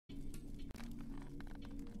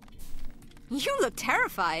You look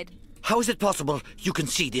terrified. How is it possible you can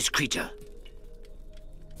see this creature?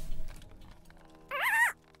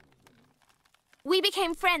 We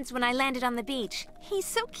became friends when I landed on the beach. He's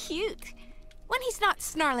so cute. When he's not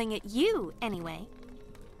snarling at you, anyway.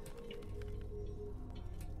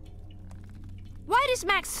 Why does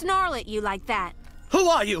Max snarl at you like that? Who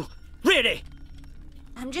are you? Really?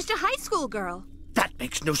 I'm just a high school girl. That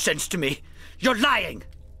makes no sense to me. You're lying.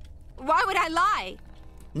 Why would I lie?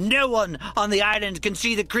 No one on the island can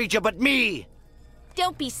see the creature but me.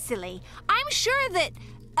 Don't be silly. I'm sure that,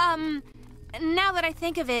 now that I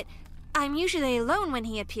think of it, I'm usually alone when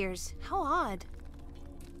he appears. How odd.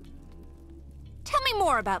 Tell me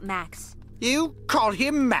more about Max. You call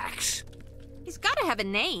him Max? He's gotta have a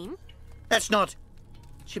name. That's not...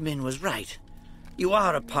 Jimin was right. You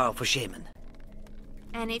are a powerful shaman.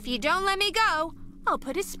 And if you don't let me go, I'll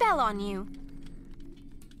put a spell on you.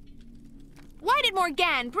 Why did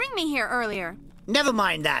Morgane bring me here earlier? Never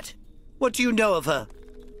mind that. What do you know of her?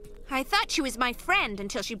 I thought she was my friend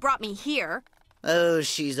until she brought me here. Oh,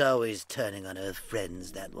 she's always turning on her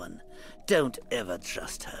friends, that one. Don't ever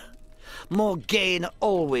trust her. Morgane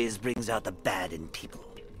always brings out the bad in people.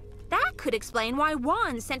 That could explain why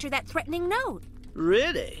Juan sent her that threatening note.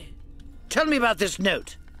 Really? Tell me about this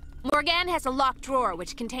note. Morgane has a locked drawer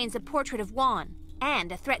which contains a portrait of Juan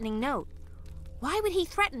and a threatening note. Why would he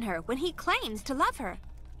threaten her when he claims to love her?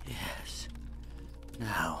 Yes.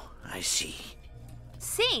 Now I see.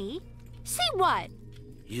 See? See what?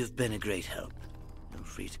 You've been a great help. You're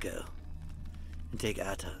free to go. And take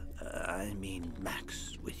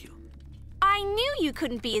Max with you. I knew you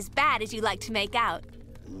couldn't be as bad as you like to make out.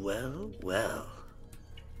 Well, well.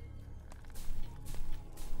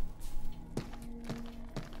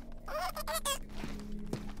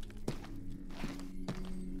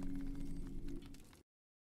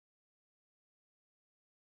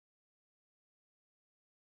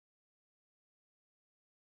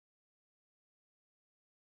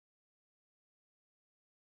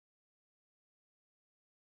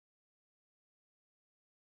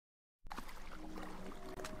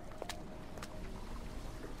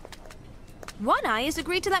 One Eye has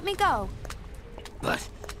agreed to let me go. But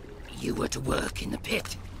you were to work in the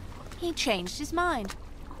pit. He changed his mind.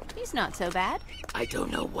 He's not so bad. I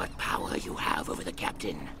don't know what power you have over the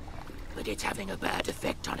captain, but it's having a bad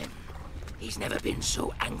effect on him. He's never been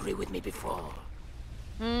so angry with me before.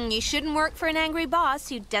 You shouldn't work for an angry boss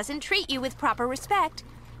who doesn't treat you with proper respect.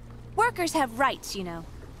 Workers have rights, you know.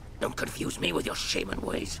 Don't confuse me with your shaman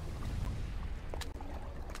ways.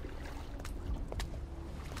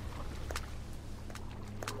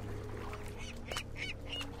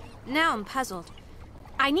 Now I'm puzzled.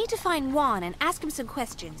 I need to find Juan and ask him some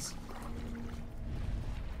questions.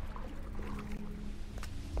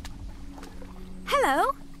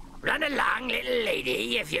 Hello? Run along, little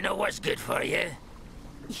lady, if you know what's good for you.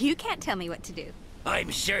 You can't tell me what to do. I'm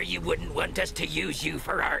sure you wouldn't want us to use you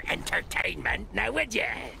for our entertainment, now would you?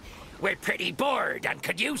 We're pretty bored and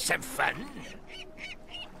could use some fun.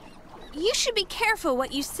 You should be careful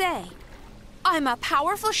what you say. I'm a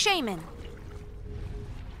powerful shaman.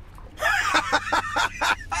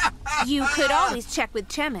 You could always check with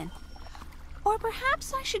Chemin. Or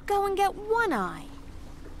perhaps I should go and get One Eye.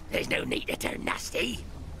 There's no need to turn nasty.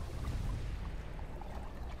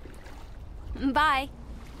 Bye.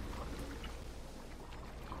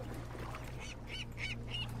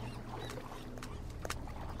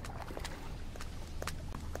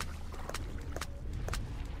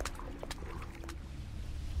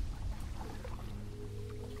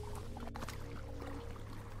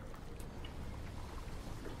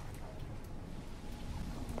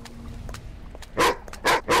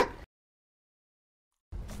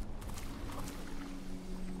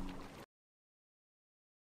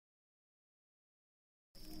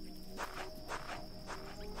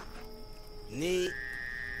 Nee.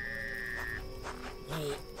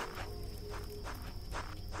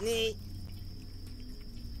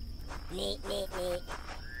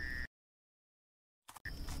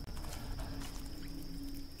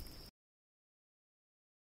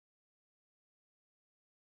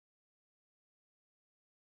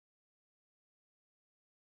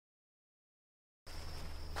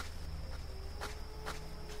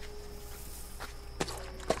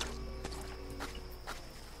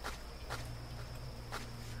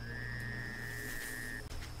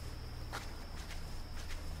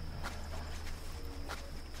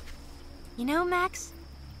 You know, Max,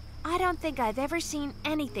 I don't think I've ever seen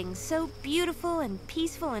anything so beautiful and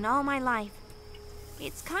peaceful in all my life.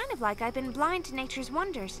 It's kind of like I've been blind to nature's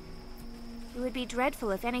wonders. It would be dreadful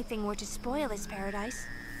if anything were to spoil this paradise.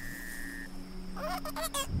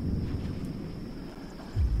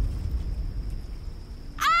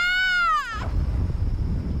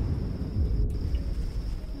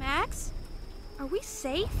 we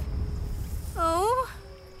safe? Oh.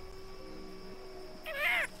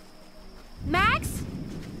 Max?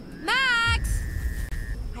 Max!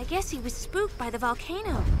 I guess he was spooked by the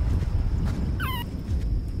volcano.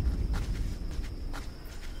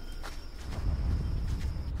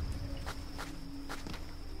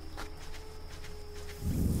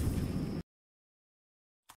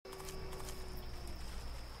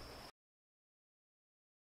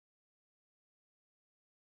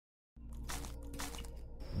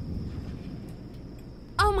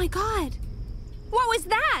 Oh my God! What was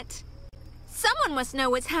that? Someone must know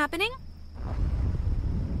what's happening.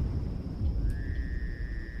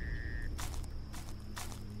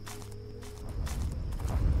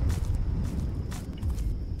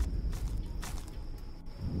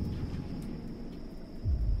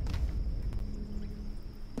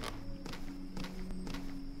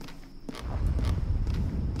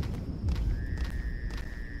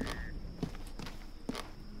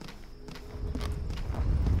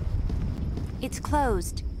 It's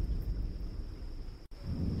closed.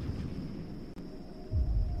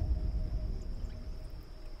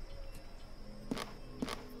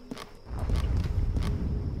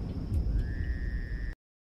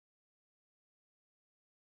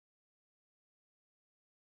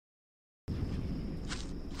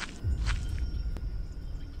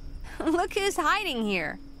 Look who's hiding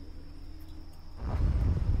here.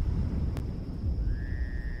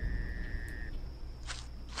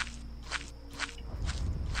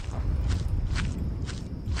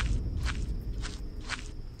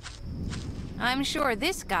 I'm sure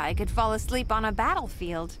this guy could fall asleep on a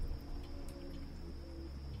battlefield.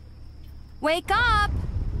 Wake up!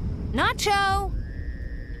 Nacho!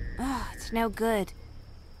 Oh, it's no good.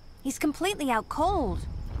 He's completely out cold.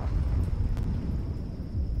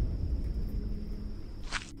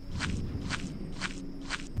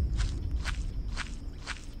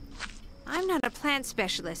 I'm not a plant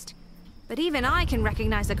specialist, but even I can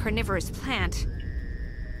recognize a carnivorous plant.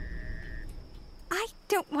 I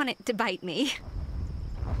don't want it to bite me.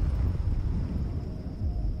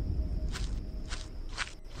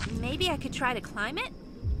 Maybe I could try to climb it?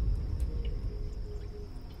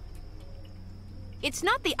 It's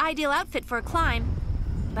not the ideal outfit for a climb,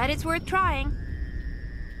 but it's worth trying.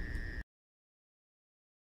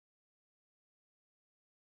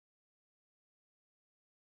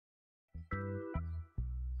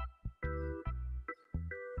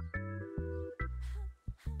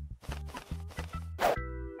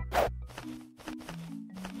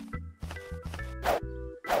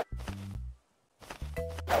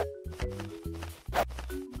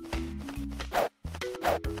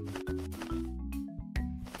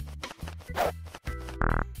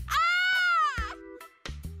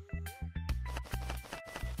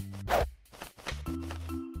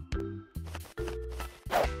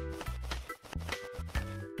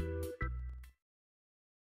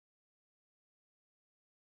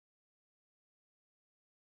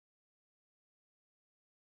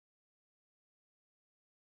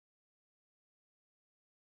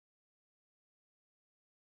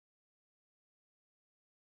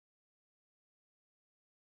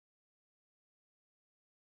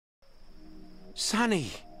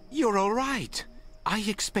 Sonny, you're all right. I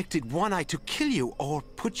expected One Eye to kill you or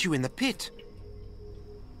put you in the pit.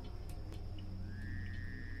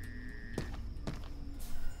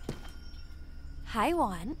 Hi,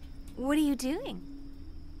 Juan. What are you doing?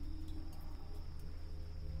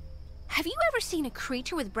 Have you ever seen a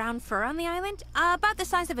creature with brown fur on the island? About the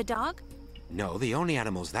size of a dog? No, the only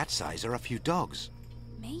animals that size are a few dogs.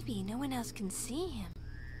 Maybe no one else can see him.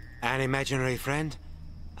 An imaginary friend?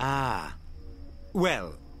 Ah.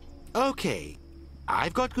 Well, okay.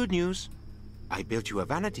 I've got good news. I built you a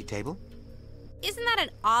vanity table. Isn't that an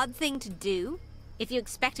odd thing to do? If you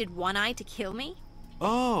expected One Eye to kill me?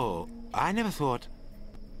 Oh, I never thought.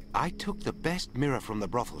 I took the best mirror from the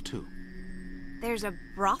brothel, too. There's a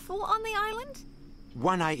brothel on the island?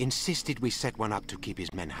 One Eye insisted we set one up to keep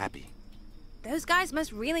his men happy. Those guys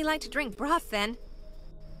must really like to drink broth, then.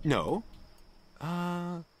 No.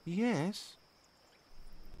 Yes.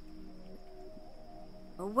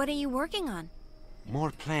 What are you working on?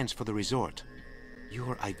 More plans for the resort.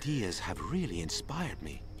 Your ideas have really inspired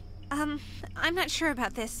me. I'm not sure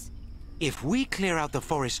about this. If we clear out the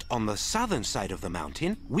forest on the southern side of the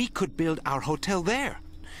mountain, we could build our hotel there.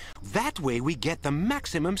 That way we get the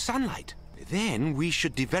maximum sunlight. Then we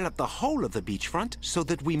should develop the whole of the beachfront so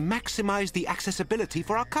that we maximize the accessibility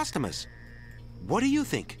for our customers. What do you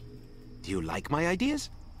think? Do you like my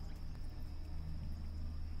ideas?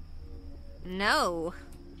 No.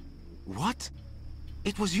 What?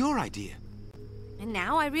 It was your idea. And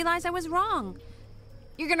now I realize I was wrong.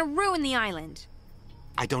 You're gonna ruin the island.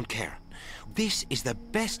 I don't care. This is the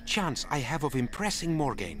best chance I have of impressing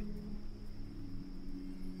Morgaine.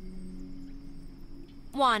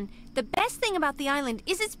 Juan, the best thing about the island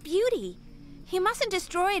is its beauty. You mustn't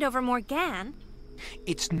destroy it over Morgane.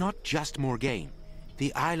 It's not just Morgaine.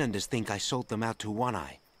 The islanders think I sold them out to One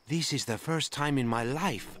Eye. This is the first time in my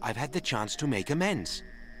life I've had the chance to make amends.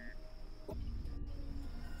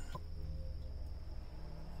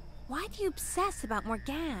 Why do you obsess about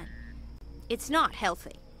Morgane? It's not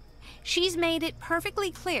healthy. She's made it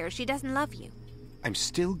perfectly clear she doesn't love you. I'm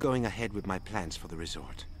still going ahead with my plans for the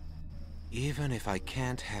resort. Even if I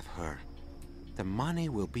can't have her, the money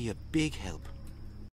will be a big help.